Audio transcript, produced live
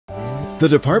The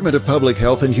Department of Public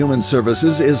Health and Human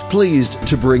Services is pleased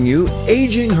to bring you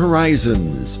Aging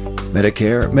Horizons.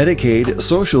 Medicare, Medicaid,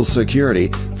 Social Security,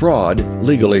 fraud,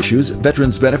 legal issues,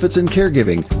 veterans benefits, and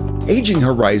caregiving. Aging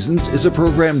Horizons is a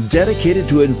program dedicated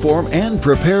to inform and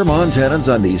prepare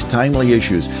Montanans on these timely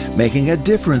issues, making a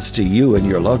difference to you and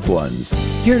your loved ones.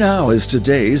 Here now is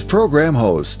today's program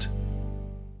host.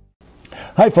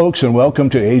 Hi folks, and welcome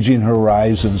to Aging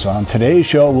Horizons. On today's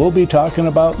show, we'll be talking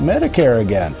about Medicare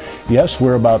again. Yes,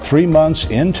 we're about 3 months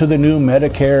into the new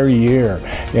Medicare year,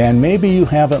 and maybe you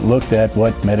haven't looked at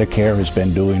what Medicare has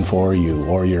been doing for you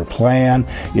or your plan.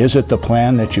 Is it the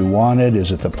plan that you wanted?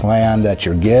 Is it the plan that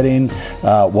you're getting?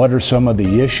 What are some of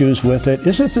the issues with it?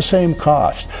 Is it the same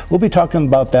cost? We'll be talking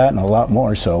about that and a lot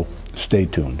more, so stay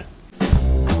tuned.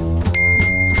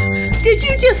 Did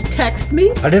you just text me?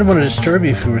 I didn't want to disturb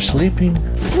you if you were sleeping.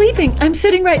 Sleeping? I'm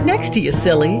sitting right next to you,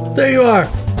 silly. There you are.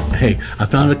 Hey, I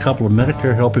found a couple of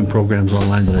Medicare helping programs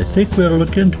online that I think we ought to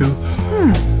look into.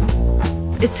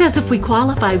 It says if we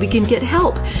qualify, we can get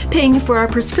help paying for our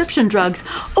prescription drugs.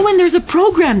 Oh, and there's a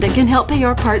program that can help pay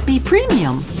our Part B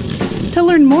premium. To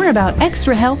learn more about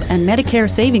extra help and Medicare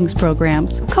savings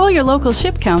programs, call your local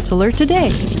SHIP counselor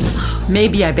today.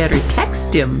 Maybe I better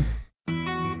text him.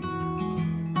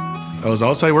 I was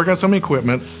outside working on some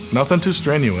equipment, nothing too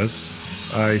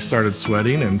strenuous. I started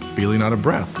sweating and feeling out of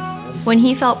breath. When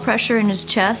he felt pressure in his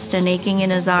chest and aching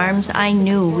in his arms, I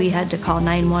knew we had to call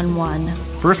 911.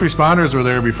 First responders were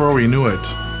there before we knew it.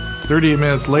 38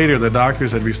 minutes later, the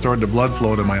doctors had restored the blood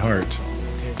flow to my heart.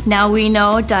 Now we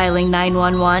know dialing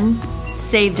 911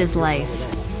 saved his life.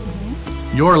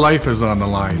 Your life is on the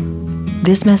line.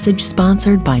 This message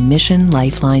sponsored by Mission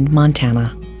Lifeline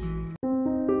Montana.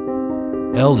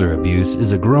 Elder abuse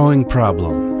is a growing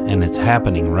problem, and it's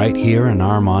happening right here in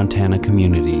our Montana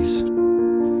communities.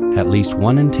 At least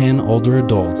 1 in 10 older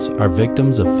adults are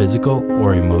victims of physical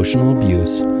or emotional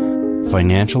abuse,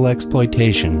 financial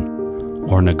exploitation,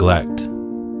 or neglect.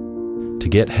 To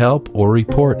get help or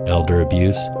report elder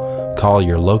abuse, call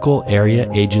your local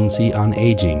area agency on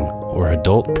aging or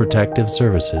Adult Protective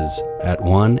Services at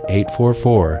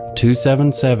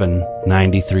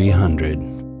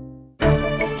 1-844-277-9300.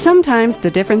 Sometimes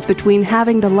the difference between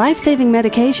having the life-saving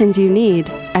medications you need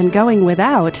and going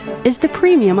without is the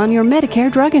premium on your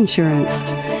Medicare drug insurance.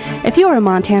 If you're a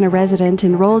Montana resident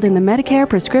enrolled in the Medicare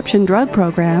prescription drug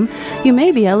program, you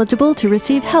may be eligible to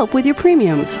receive help with your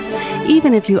premiums,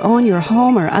 even if you own your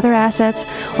home or other assets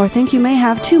or think you may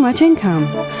have too much income.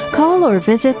 Call or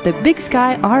visit the Big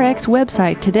Sky RX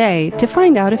website today to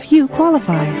find out if you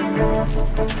qualify.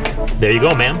 There you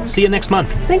go, ma'am. See you next month.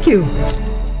 Thank you.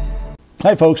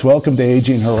 Hi folks, welcome to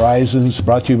Aging Horizons,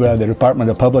 brought to you by the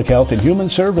Department of Public Health and Human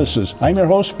Services. I'm your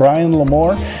host, Brian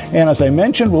Lamore, and as I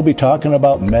mentioned, we'll be talking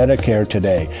about Medicare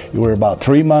today. We're about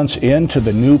 3 months into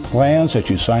the new plans that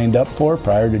you signed up for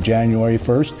prior to January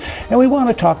 1st, and we want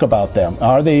to talk about them.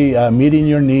 Are they meeting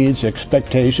your needs,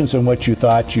 expectations, and what you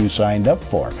thought you signed up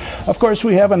for? Of course,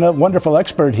 we have a wonderful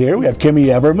expert here. We have Kimmy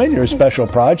Everman, your Special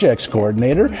Projects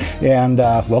Coordinator, and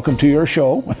welcome to your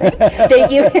show.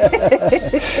 Thank you.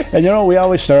 And you know, we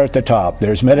always start at the top.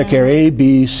 There's Medicare A,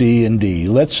 B, C, and D.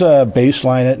 Let's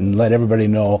baseline it and let everybody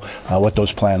know what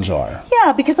those plans are.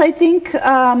 Yeah, because I think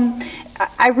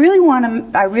I really want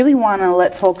to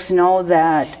let folks know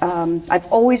that I've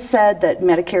always said that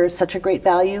Medicare is such a great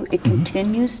value. It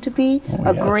continues to be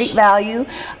a great value.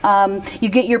 You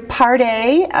get your Part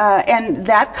A, and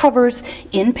that covers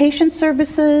inpatient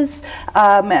services,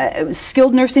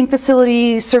 skilled nursing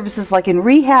facility services like in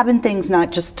rehab and things,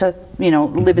 not just to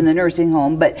live in the nursing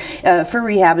home, but for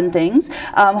rehab and things,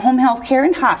 home health care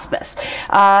and hospice.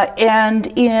 And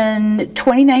in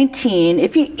 2019,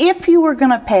 if you were going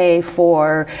to pay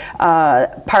for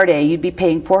Part A, you'd be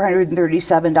paying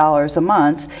 $437 a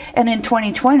month, and in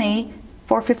 2020,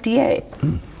 $458.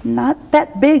 Not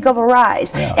that big of a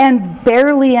rise. Yeah. And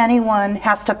barely anyone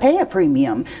has to pay a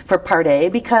premium for Part A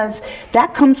because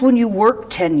that comes when you work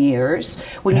 10 years,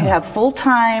 when you have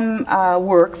full-time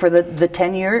work for the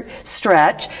 10-year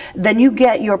stretch, then you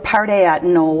get your Part A at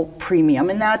no premium,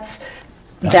 and that's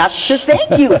to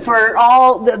thank you for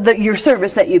all your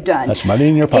service that you've done. That's money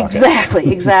in your pocket.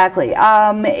 Exactly.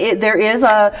 There is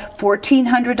a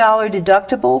 $1,400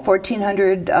 deductible,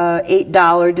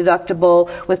 $1,408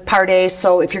 deductible with Part A,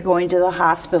 so if you're going to the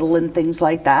hospital and things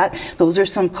like that, those are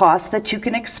some costs that you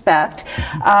can expect.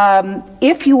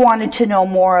 If you wanted to know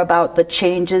more about the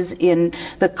changes in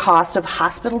the cost of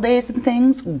hospital days and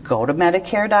things, go to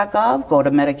Medicare.gov, go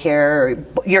to Medicare,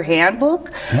 your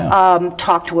handbook,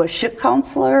 talk to a SHIP counselor,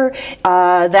 counselor.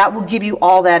 That will give you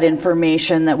all that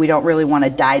information that we don't really want to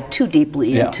dive too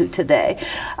deeply into today.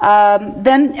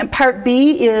 Then Part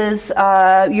B is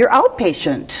your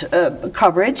outpatient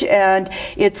coverage, and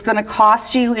it's going to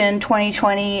cost you in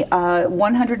 2020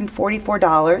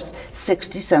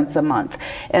 $144.60 a month.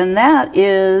 And that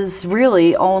is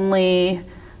really only,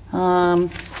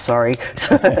 that's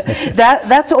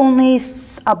only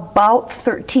about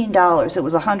 $13. It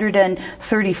was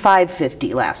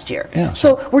 $135.50 last year. Yeah,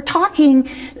 so we're talking,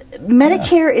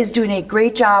 Medicare is doing a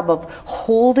great job of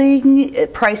holding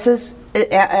prices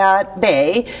at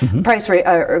bay, price rate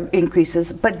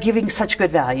increases, but giving such good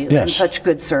value and such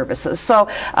good services. So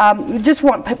just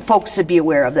want folks to be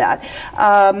aware of that.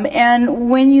 And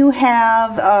when you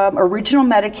have original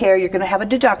Medicare, you're going to have a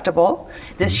deductible.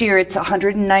 This year it's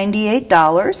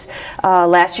 $198.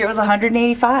 Last year it was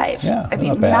 $185. Yeah, I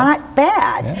mean, not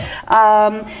bad.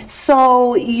 Yeah.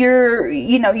 So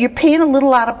you're paying a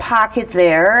little out of pocket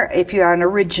there if you're on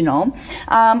original.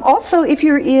 Also, if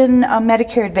you're in a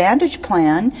Medicare Advantage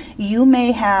plan, you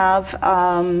may have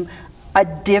a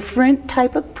different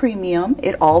type of premium.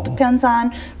 It all depends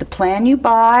on the plan you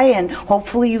buy, and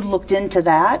hopefully you looked into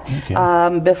that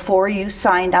before you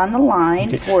signed on the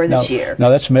line for this year. Now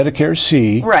that's Medicare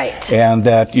C, right? And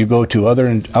that you go to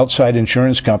other outside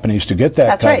insurance companies to get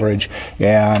that coverage,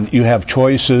 and you have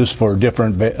choices for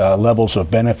different levels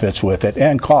of benefits with it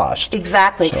and cost.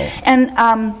 Exactly. And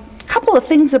couple of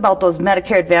things about those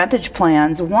Medicare Advantage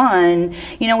plans. One,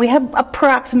 we have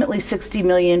approximately 60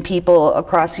 million people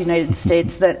across the United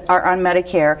States that are on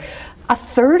Medicare. A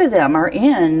third of them are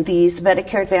in these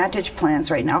Medicare Advantage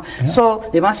plans right now. So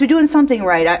they must be doing something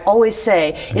right. I always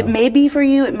say it may be for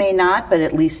you, it may not, but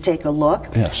at least take a look.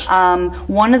 Yes.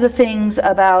 One of the things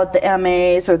about the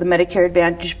MAs or the Medicare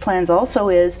Advantage plans also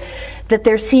is that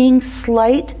they're seeing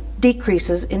slight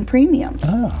decreases in premiums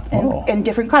and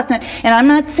different costs. And I'm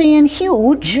not saying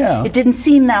huge. It didn't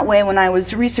seem that way when I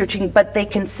was researching, but they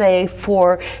can say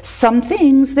for some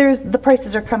things the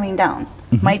prices are coming down.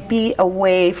 Might be a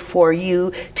way for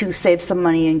you to save some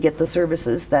money and get the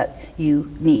services that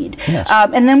you need.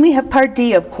 And then we have Part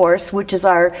D, of course, which is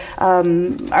our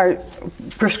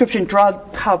prescription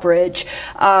drug coverage.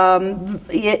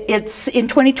 It's in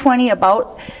 2020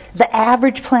 about the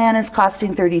average plan is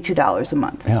costing $32 a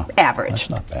month. Average. That's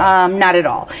not bad. Not at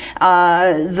all.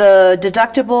 The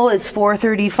deductible is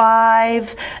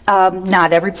 $435.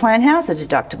 Not every plan has a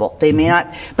deductible. They may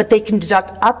not, but they can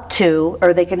deduct up to,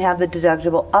 or they can have the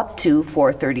deductible up to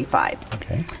 $435.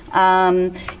 Okay.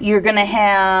 You're going to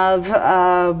have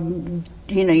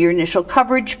your initial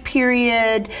coverage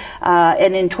period,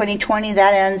 and in 2020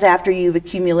 that ends after you've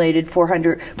accumulated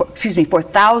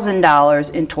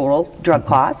 $4,000 in total drug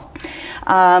costs.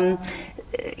 I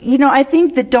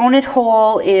think the donut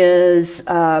hole is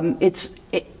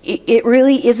it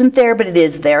really isn't there, but it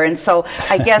is there. And so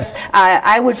I guess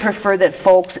I would prefer that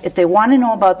folks, if they want to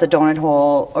know about the donut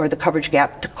hole or the coverage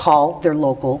gap, to call their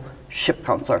local SHIP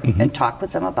counselor and talk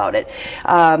with them about it.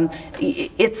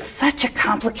 It's such a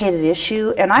complicated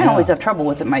issue, and I always have trouble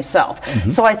with it myself.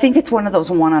 So I think it's one of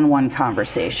those one-on-one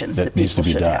conversations that needs to people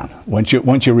be should done. have.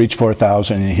 Once you reach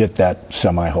 4,000, you hit that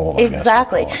semi-hole.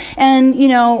 Exactly. And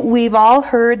we've all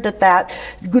heard that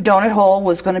donut hole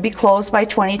was going to be closed by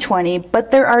 2020,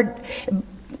 but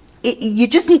you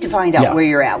just need to find out where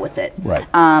you're at with it, right?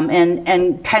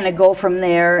 And kind of go from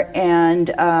there.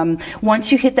 And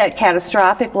once you hit that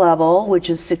catastrophic level, which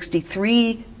is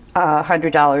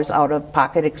 $6,300 out of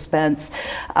pocket expense,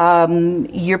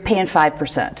 you're paying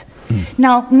 5%.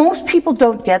 Now, most people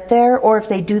don't get there, or if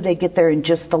they do, they get there in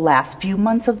just the last few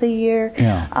months of the year.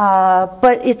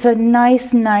 But it's a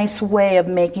nice way of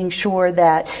making sure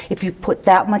that if you put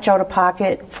that much out of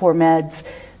pocket for meds,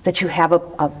 that you have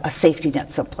a safety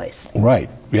net someplace.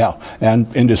 Right, and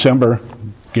in December,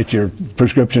 get your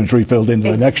prescriptions refilled into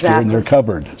the next year, and they're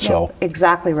covered. So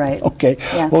exactly right. Okay.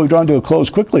 Well, we've drawn to a close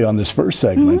quickly on this first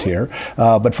segment here,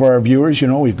 but for our viewers,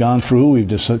 we've gone through, we've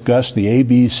discussed the A,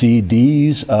 B, C,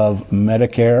 D's of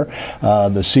Medicare,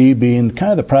 the C being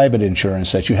kind of the private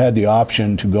insurance that you had the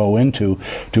option to go into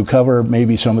to cover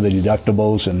maybe some of the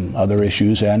deductibles and other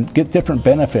issues and get different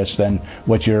benefits than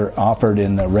what you're offered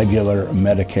in the regular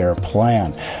Medicare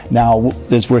plan. Now,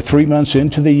 as we're 3 months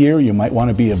into the year, you might want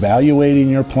to be evaluating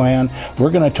your plan. We're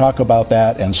going to talk about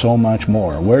that and so much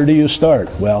more. Where do you start?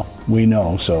 Well, we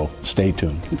know, so stay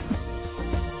tuned.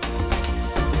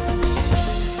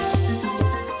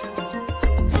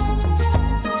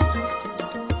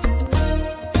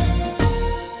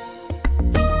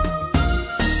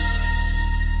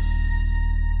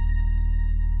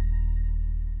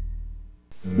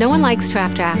 No one likes to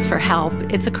have to ask for help.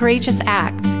 It's a courageous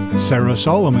act. Sarah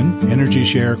Solomon, Energy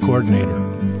Share Coordinator.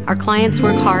 Our clients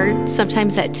work hard,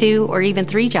 sometimes at 2 or even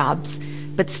 3 jobs,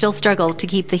 but still struggle to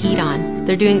keep the heat on.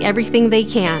 They're doing everything they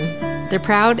can. They're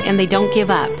proud and they don't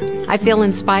give up. I feel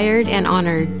inspired and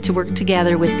honored to work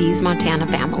together with these Montana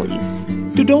families.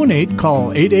 To donate,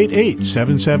 call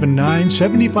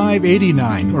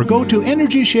 888-779-7589 or go to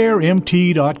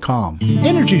EnergyShareMT.com.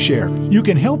 EnergyShare, you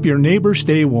can help your neighbor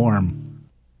stay warm.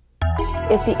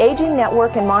 If the Aging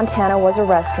Network in Montana was a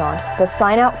restaurant, the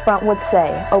sign out front would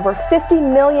say, over 50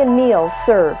 million meals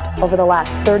served over the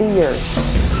last 30 years.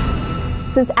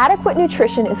 Since adequate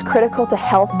nutrition is critical to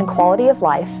health and quality of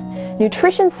life,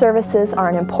 nutrition services are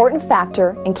an important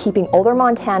factor in keeping older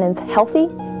Montanans healthy,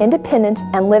 independent,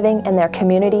 and living in their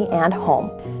community and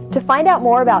home. To find out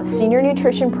more about senior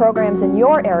nutrition programs in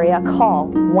your area, call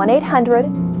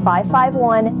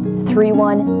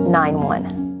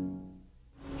 1-800-551-3191.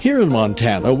 Here in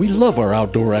Montana, we love our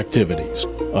outdoor activities.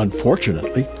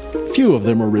 Unfortunately, few of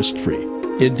them are risk-free.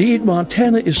 Indeed,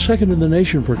 Montana is second in the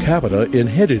nation per capita in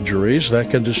head injuries that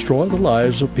can destroy the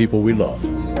lives of people we love.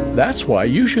 That's why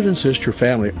you should insist your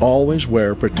family always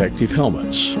wear protective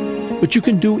helmets. But you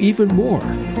can do even more.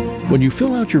 When you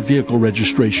fill out your vehicle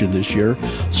registration this year,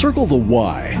 circle the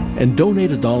Y and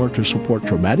donate $1 to support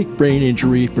traumatic brain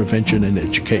injury prevention and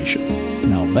education.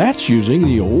 Now that's using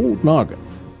the old noggin.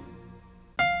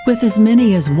 With as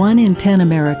many as 1 in 10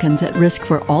 Americans at risk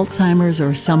for Alzheimer's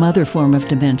or some other form of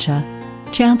dementia,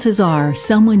 chances are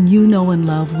someone you know and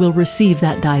love will receive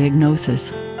that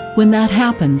diagnosis. When that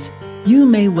happens, you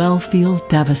may well feel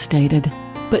devastated,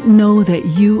 but know that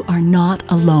you are not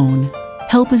alone.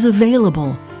 Help is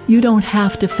available. You don't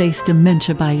have to face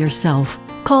dementia by yourself.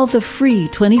 Call the free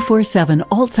 24/7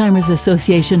 Alzheimer's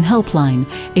Association helpline,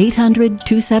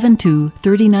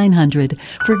 800-272-3900,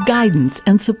 for guidance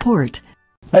and support.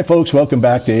 Hi folks, welcome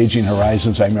back to Aging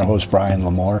Horizons. I'm your host Brian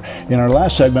Lamore. In our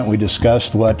last segment we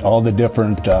discussed what all the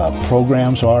different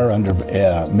programs are under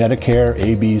Medicare,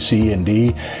 A, B, C, and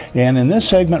D. And in this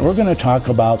segment we're going to talk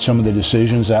about some of the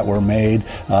decisions that were made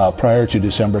prior to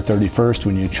December 31st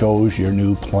when you chose your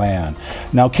new plan.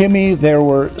 Now Kimmy, there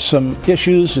were some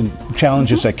issues and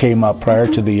challenges that came up prior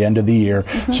to the end of the year.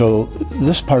 So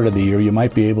this part of the year you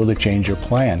might be able to change your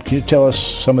plan. Can you tell us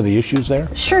some of the issues there?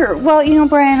 Sure. Well, you know,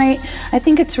 Brian, I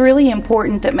think it's really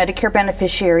important that Medicare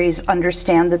beneficiaries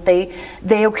understand that they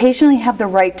occasionally have the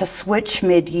right to switch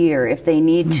mid-year if they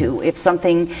need to. If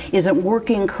something isn't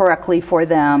working correctly for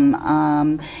them,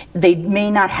 they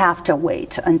may not have to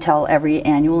wait until every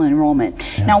annual enrollment.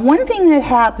 Yeah. Now, one thing that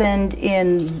happened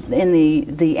in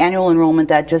the annual enrollment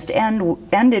that just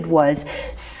ended was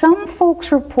some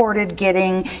folks reported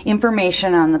getting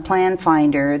information on the plan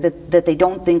finder that they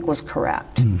don't think was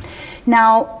correct.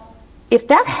 Now, if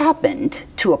that happened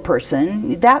to a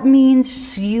person, that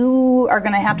means you are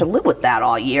going to have to live with that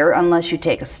all year unless you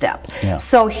take a step. Yeah.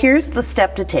 So here's the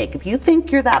step to take. If you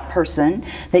think you're that person,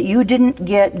 that you didn't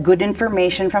get good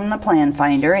information from the plan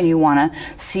finder and you want to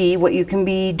see what you can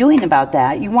be doing about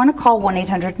that, you want to call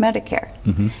 1-800-MEDICARE.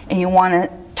 And you want to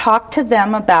talk to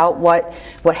them about what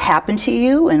happened to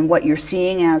you and what you're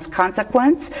seeing as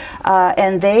consequence.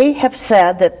 And they have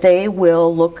said that they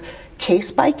will look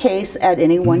case by case at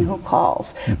anyone who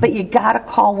calls. But you got to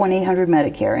call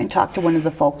 1-800-MEDICARE and talk to one of the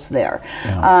folks there.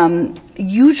 Yeah.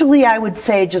 Usually I would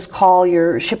say just call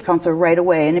your SHIP counselor right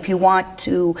away, and if you want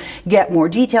to get more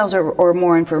details or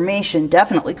more information,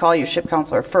 definitely call your SHIP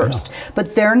counselor first. Yeah.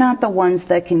 But they're not the ones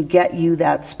that can get you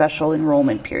that special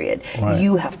enrollment period. Right.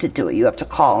 You have to do it. You have to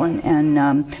call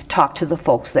and talk to the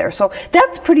folks there. So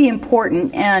that's pretty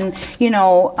important, and you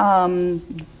know,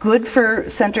 good for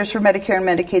Centers for Medicare and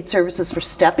Medicaid Services for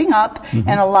stepping up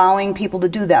and allowing people to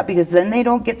do that, because then they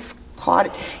don't get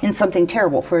caught in something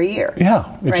terrible for a year. Yeah,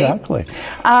 exactly.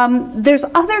 Right? There's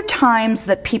other times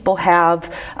that people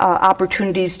have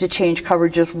opportunities to change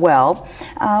coverage as well.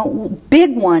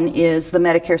 Big one is the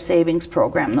Medicare Savings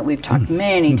Program that we've talked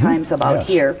many times about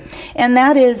here, and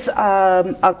that is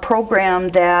a program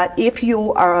that if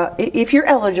you're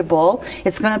eligible,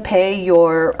 it's going to pay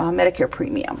your Medicare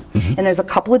premium, and there's a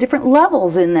couple of different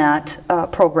levels in that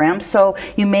program. So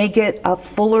you may get a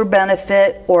fuller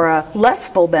benefit or a less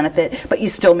full benefit, but you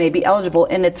still may be eligible,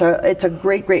 and it's a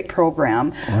great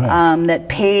program that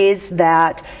pays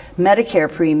that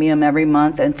Medicare premium every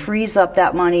month and frees up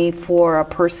that money for a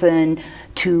person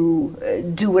to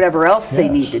do whatever else they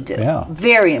need to do. Yeah.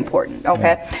 Very important,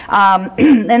 okay?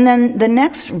 And then the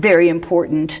next very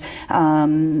important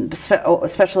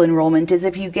special enrollment is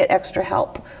if you get extra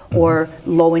help or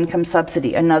low-income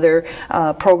subsidy, another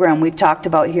program we've talked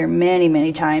about here many,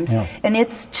 many times. And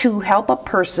it's to help a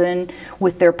person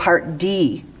with their Part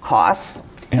D costs.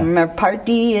 And remember, Part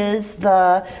D is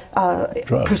the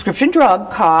prescription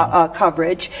drug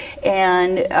coverage,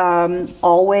 and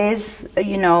always,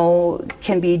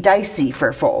 can be dicey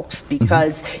for folks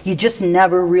because you just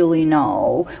never really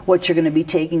know what you're going to be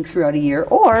taking throughout a year.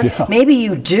 Or maybe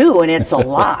you do, and it's a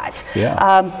lot.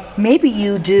 Maybe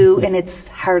you do, and it's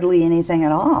hardly anything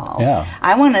at all.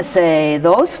 I want to say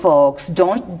those folks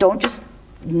don't just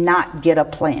not get a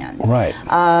plan. Right.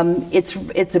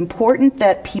 It's important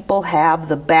that people have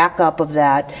the backup of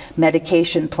that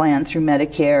medication plan through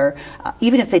Medicare.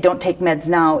 Even if they don't take meds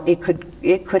now, it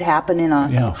could happen in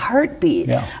a heartbeat.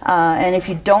 And if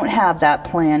you don't have that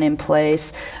plan in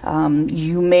place,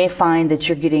 you may find that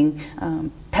you're getting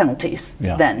penalties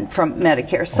then from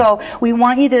Medicare. So we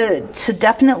want you to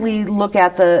definitely look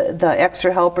at the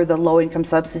extra help or the low income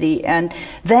subsidy, and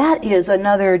that is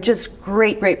another just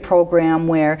great program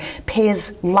where it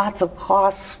pays lots of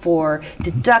costs for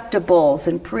deductibles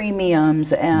and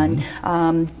premiums and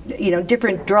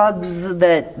different drugs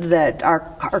that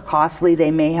are costly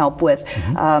they may help with.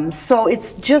 So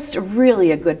it's just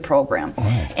really a good program.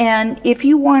 And if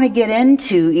you want to get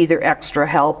into either extra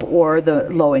help or the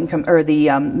low income or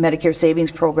the Medicare Savings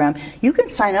Program, you can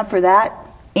sign up for that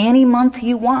any month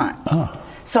you want.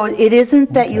 So it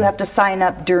isn't that you have to sign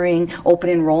up during open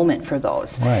enrollment for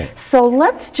those. So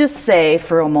let's just say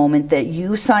for a moment that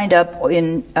you signed up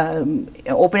in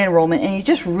open enrollment and you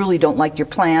just really don't like your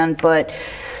plan, but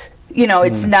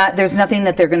it's not, there's nothing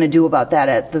that they're going to do about that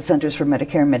at the Centers for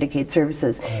Medicare and Medicaid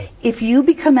Services. If you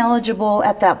become eligible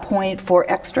at that point for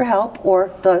extra help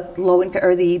or the low income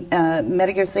or the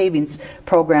Medicare Savings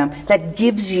Program, that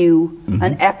gives you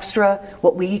an extra,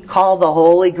 what we call the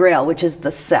Holy Grail, which is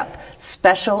the SEP,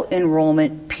 Special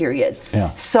Enrollment Period.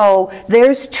 So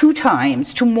there's two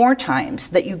more times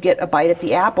that you get a bite at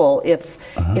the apple if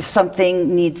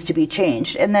something needs to be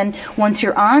changed. And then once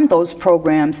you're on those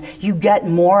programs, you get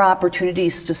more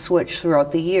opportunities to switch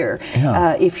throughout the year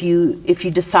if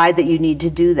you decide that you need to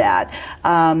do that.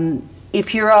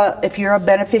 If you're a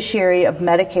beneficiary of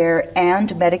Medicare and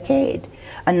Medicaid,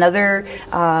 another,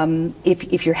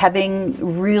 if you're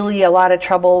having really a lot of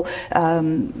trouble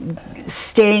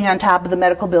staying on top of the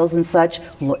medical bills and such,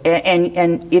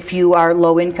 and if you are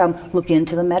low income, look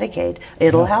into the Medicaid.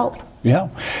 It'll help.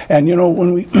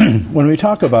 And when we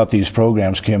talk about these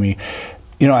programs, Kimmy,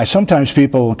 sometimes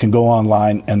people can go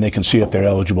online and they can see if they're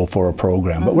eligible for a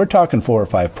program, but we're talking 4 or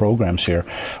 5 programs here.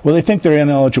 Well, they think they're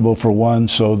ineligible for one,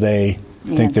 so they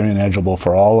think they're ineligible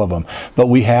for all of them. But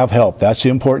we have help. That's the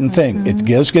important thing. It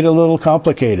does get a little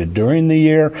complicated. During the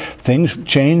year, things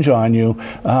change on you.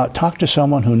 Talk to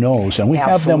someone who knows, and we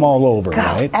have them all over,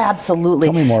 right? Absolutely.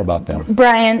 Tell me more about them.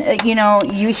 Brian,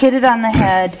 you hit it on the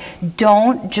head.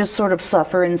 Don't just sort of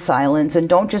suffer in silence, and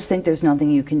don't just think there's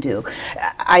nothing you can do.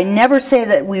 I never say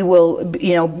that we will,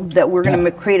 that we're going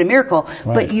to create a miracle,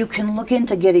 but you can look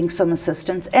into getting some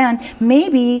assistance, and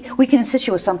maybe we can assist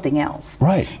you with something else.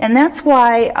 And that's why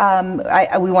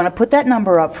we want to put that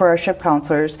number up for our SHIP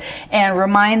counselors and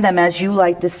remind them, as you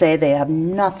like to say, they have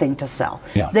nothing to sell.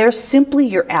 They're simply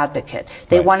your advocate.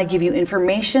 They want to give you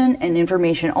information and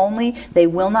information only. They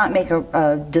will not make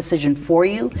a decision for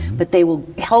you, but they will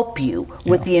help you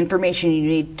with the information you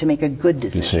need to make a good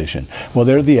decision. Well,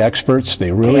 they're the experts.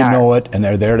 They really know it, and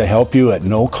they're there to help you at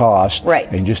no cost.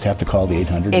 And you just have to call the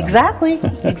 800 number.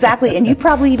 Exactly. And you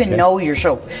probably even know your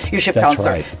SHIP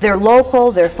counselor. They're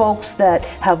local. They're folks that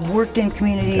have worked in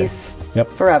communities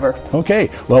forever. Okay,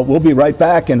 well, we'll be right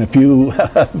back in a few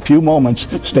moments.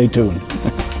 Stay tuned.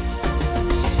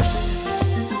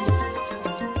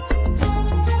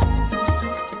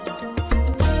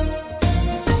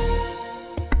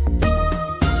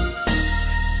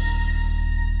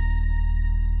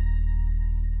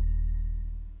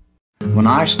 When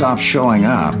I stopped showing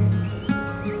up,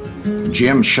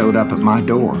 Jim showed up at my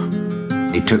door.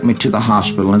 He took me to the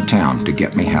hospital in town to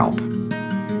get me help.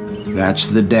 That's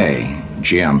the day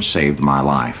Jim saved my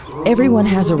life. Everyone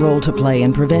has a role to play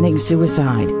in preventing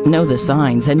suicide. Know the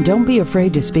signs and don't be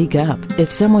afraid to speak up.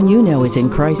 If someone you know is in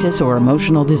crisis or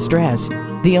emotional distress,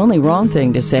 the only wrong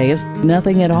thing to say is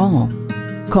nothing at all.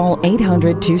 Call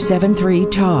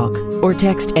 800-273-TALK or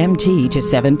text MT to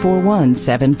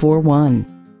 741-741.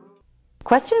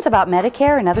 Questions about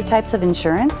Medicare and other types of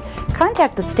insurance?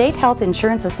 Contact the State Health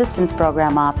Insurance Assistance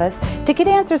Program office to get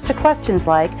answers to questions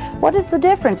like, what is the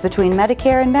difference between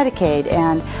Medicare and Medicaid?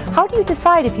 And how do you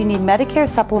decide if you need Medicare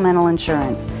supplemental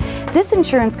insurance? This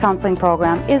insurance counseling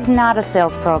program is not a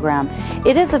sales program.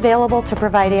 It is available to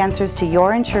provide answers to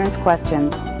your insurance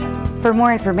questions. For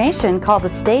more information, call the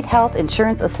State Health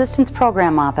Insurance Assistance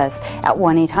Program office at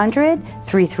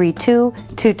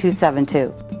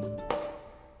 1-800-332-2272.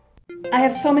 I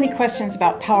have so many questions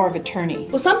about power of attorney.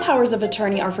 Well, some powers of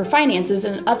attorney are for finances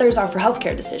and others are for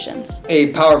healthcare decisions.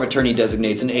 A power of attorney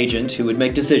designates an agent who would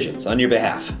make decisions on your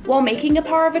behalf. While making a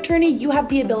power of attorney, you have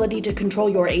the ability to control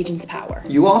your agent's power.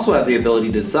 You also have the ability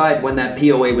to decide when that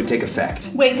POA would take effect.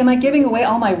 Wait, am I giving away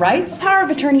all my rights? Power of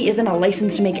attorney isn't a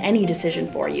license to make any decision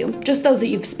for you, just those that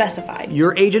you've specified.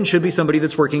 Your agent should be somebody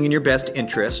that's working in your best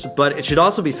interest, but it should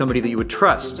also be somebody that you would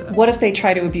trust. What if they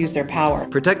try to abuse their power?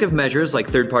 Protective measures like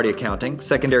third-party accounting,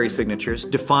 secondary signatures,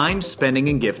 defined spending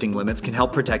and gifting limits can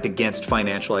help protect against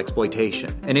financial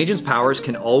exploitation. An agent's powers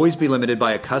can always be limited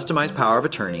by a customized power of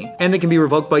attorney, and they can be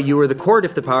revoked by you or the court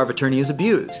if the power of attorney is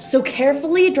abused. So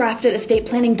carefully drafted estate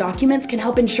planning documents can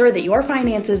help ensure that your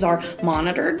finances are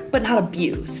monitored, but not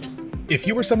abused. If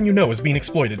you or someone you know is being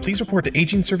exploited, please report to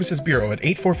Aging Services Bureau at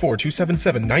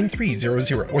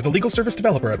 844-277-9300 or the Legal Service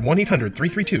Developer at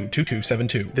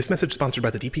 1-800-332-2272. This message sponsored by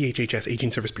the DPHHS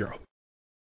Aging Service Bureau.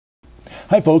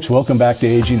 Hi folks, welcome back to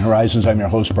Aging Horizons. I'm your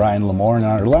host Brian Lamore, and in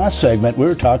our last segment we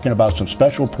were talking about some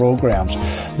special programs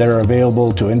that are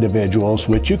available to individuals,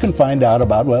 which you can find out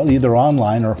about, well, either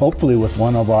online or hopefully with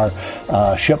one of our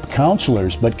SHIP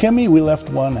counselors. But Kimmy, we left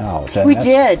one out. We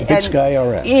did. Big Sky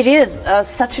RX. It is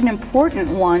such an important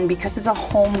one because it's a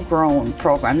homegrown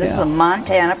program. This is a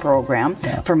Montana program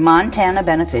for Montana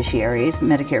beneficiaries,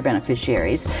 Medicare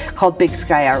beneficiaries, called Big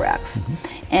Sky RX.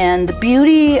 And the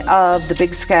beauty of the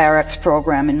Big Sky RX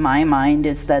program, in my mind,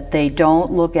 is that they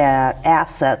don't look at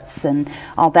assets and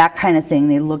all that kind of thing.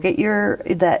 They look at your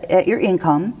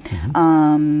income,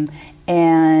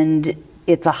 and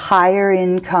it's a higher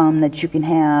income that you can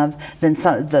have than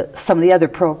some of the other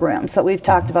programs that we've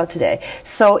talked about today.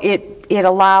 So it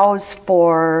allows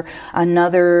for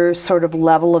another sort of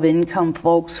level of income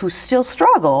folks who still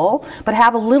struggle but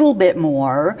have a little bit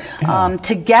more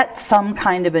to get some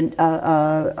kind of an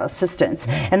assistance.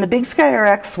 And the Big Sky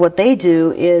RX, what they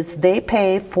do is they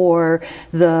pay for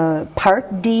the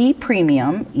Part D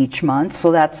premium each month,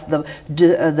 so that's the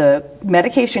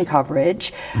medication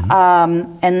coverage,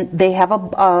 and they have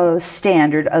a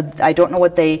standard. I don't know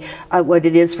what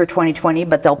it is for 2020,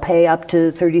 but they'll pay up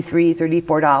to $33,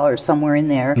 $34 somewhere in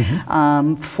there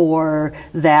for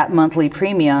that monthly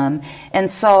premium. And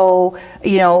so,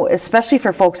 you know, especially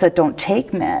for folks that don't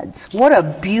take meds, what a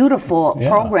beautiful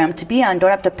program to be on.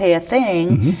 Don't have to pay a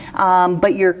thing,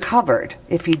 but you're covered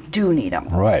if you do need them.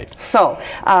 Right. So,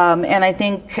 and I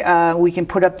think we can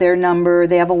put up their number.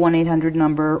 They have a 1-800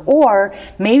 number, or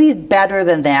maybe better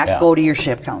than that, go to your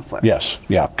SHIP counselor. Yes,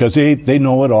 because they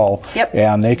know it all,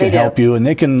 and they can help you, and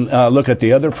they can look at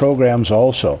the other programs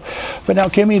also. But now,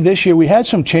 Kimmy, this year we had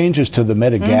some changes to the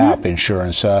Medigap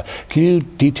insurance. Can you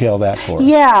detail that for us?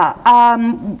 Yeah,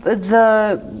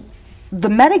 the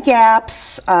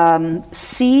Medigaps,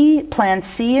 Plan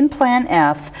C and Plan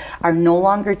F are no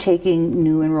longer taking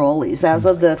new enrollees. As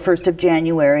of the 1st of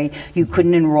January, you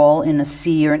couldn't enroll in a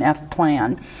C or an F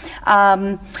plan.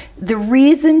 The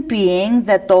reason being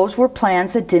that those were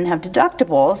plans that didn't have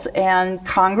deductibles, and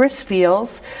Congress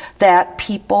feels that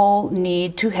people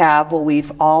need to have what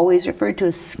we've always referred to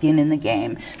as skin in the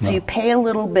game. So you pay a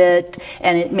little bit,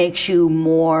 and it makes you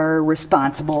more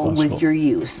responsible with your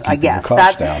use, I guess.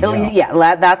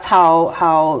 That's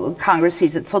how Congress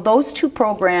sees it. So those two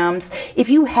programs, if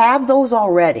you have those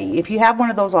already, if you have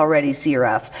one of those already, C or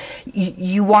F,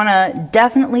 you want to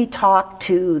definitely talk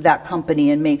to that company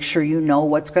and make sure you know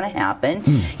what's going to happen.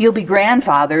 You'll be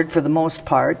grandfathered for the most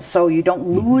part, so you don't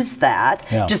lose that.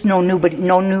 Just no new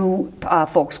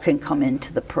folks can come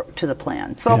into the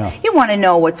plan. So you want to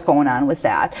know what's going on with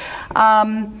that.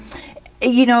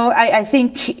 You know, I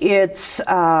think it's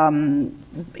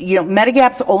you know,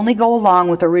 Medigaps only go along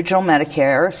with original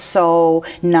Medicare, so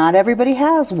not everybody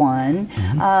has one.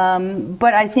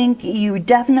 But I think you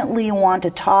definitely want to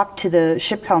talk to the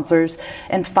SHIP counselors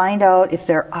and find out if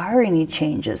there are any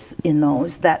changes in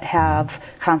those that have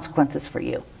consequences for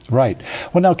you. Right.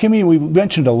 Well, now, Kimmy, we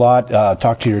mentioned a lot,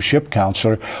 talk to your SHIP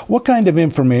counselor. What kind of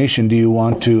information do you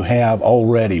want to have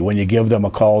already when you give them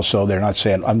a call so they're not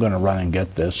saying, I'm going to run and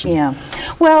get this?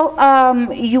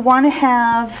 Well, you want to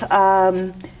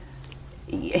have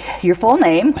your full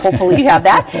name. Hopefully you have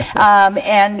that.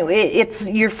 And it's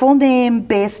your full name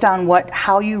based on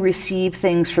how you receive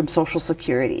things from Social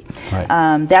Security. Right.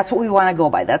 That's what we want to go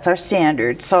by. That's our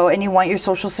standard. So, and you want your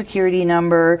Social Security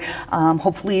number.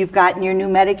 Hopefully you've gotten your new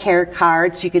Medicare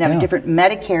card, so you can have a different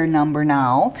Medicare number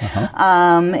now.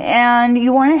 And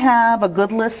you want to have a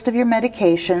good list of your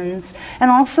medications, and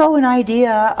also an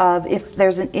idea of if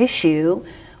there's an issue,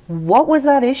 what was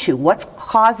that issue? What's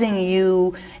causing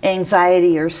you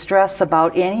anxiety or stress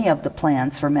about any of the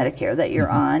plans for Medicare that you're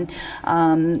on?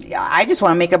 I just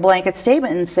want to make a blanket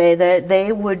statement and say that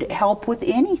they would help with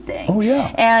anything. Oh,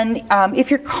 yeah. And if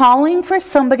you're calling for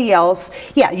somebody else,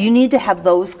 you need to have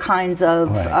those kinds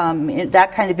of,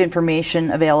 that kind of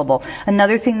information available.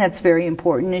 Another thing that's very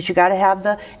important is you got to have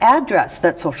the address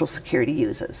that Social Security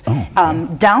uses,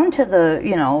 down to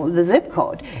the zip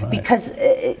code, because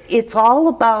it's all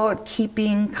about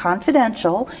keeping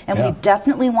confidential, and we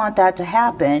definitely want that to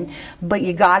happen, but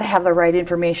you got to have the right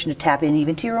information to tap in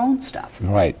even to your own stuff.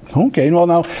 Right. Okay. Well,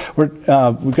 now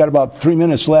we've got about 3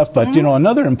 minutes left, but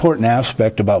another important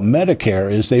aspect about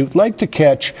Medicare is they would like to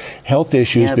catch health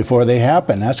issues before they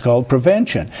happen. That's called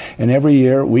prevention. And every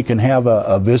year we can have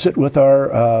a visit with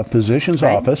our physician's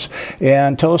office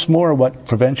and tell us more what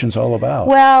prevention's all about.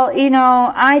 Well,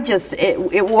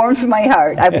 it warms my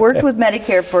heart. I've worked with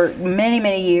Medicare for many,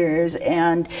 many years,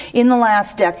 and in the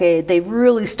last decade they've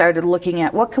really started looking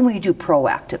at what can we do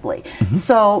proactively.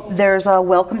 So there's a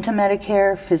Welcome to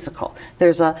Medicare physical.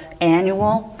 There's a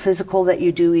annual physical that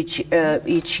you do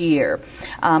each year.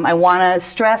 I want to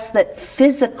stress that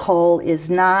physical is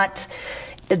not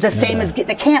the same as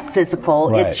getting a camp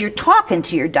physical. It's you're talking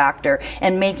to your doctor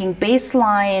and making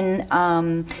baseline,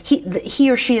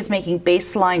 he or she is making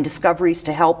baseline discoveries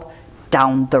to help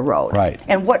down the road.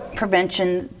 And what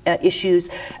prevention issues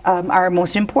are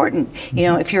most important.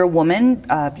 If you're a woman,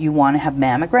 you want to have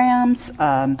mammograms,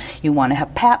 you want to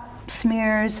have pap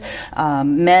smears,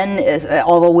 men,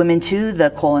 although women too, the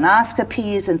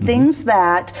colonoscopies and things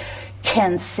that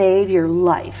can save your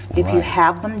life if you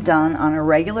have them done on a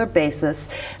regular basis,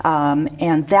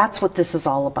 and that's what this is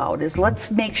all about, is let's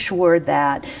make sure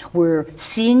that we're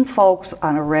seeing folks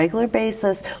on a regular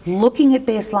basis, looking at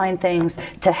baseline things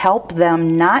to help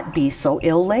them not be so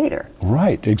ill later.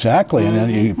 Right, exactly. And then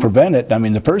you prevent it. I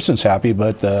mean, the person's happy,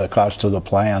 but the costs of the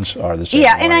plans are the same.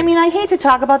 And I mean, I hate to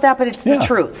talk about that, but it's the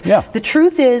truth. The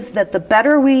truth is that the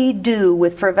better we do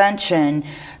with prevention,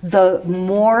 the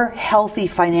more healthy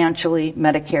financially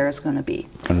Medicare is going to be.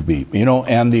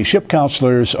 And the SHIP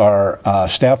counselors are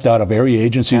staffed out of area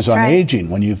agencies on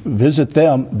aging. When you visit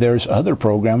them, there's other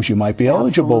programs you might be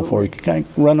eligible for. You can kind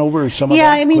of run over some of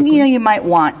that. I mean, you might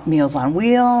want Meals on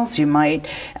Wheels. You might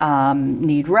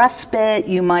need respite.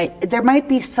 There might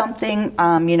be something.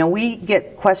 We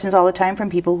get questions all the time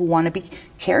from people who want to be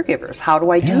caregivers. How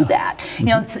do I do that?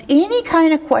 Any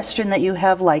kind of question that you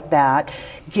have like that,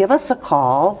 give us a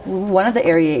call, one of the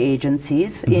area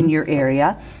agencies in your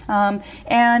area, and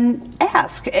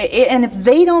ask. And if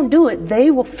they don't do it, they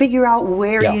will figure out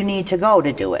where you need to go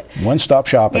to do it. One-stop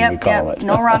shopping, we call it.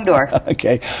 No wrong door.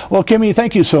 Okay. Well, Kimmy,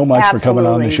 thank you so much for coming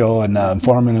on the show and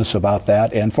informing us about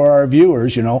that. And for our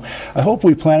viewers, I hope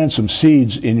we planted some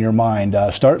seeds in your mind.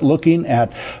 Start looking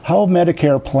at how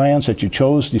Medicare plans that you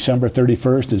chose December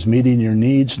 31st is meeting your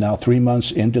needs now 3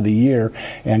 months into the year,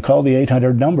 and call the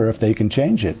 800 number if they can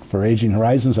change it. For Aging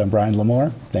Horizons, I'm Brian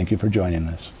Lamore. Thank you for joining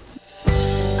us.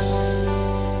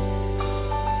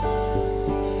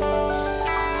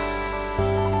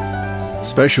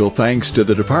 Special thanks to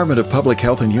the Department of Public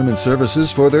Health and Human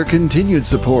Services for their continued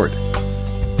support.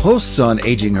 Hosts on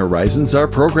Aging Horizons are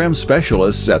program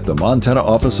specialists at the Montana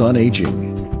Office on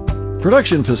Aging.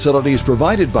 Production facilities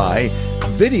provided by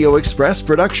Video Express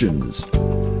Productions.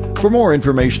 For more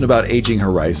information about Aging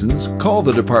Horizons, call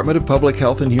the Department of Public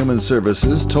Health and Human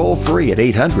Services toll-free at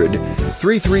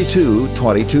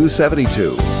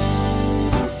 800-332-2272.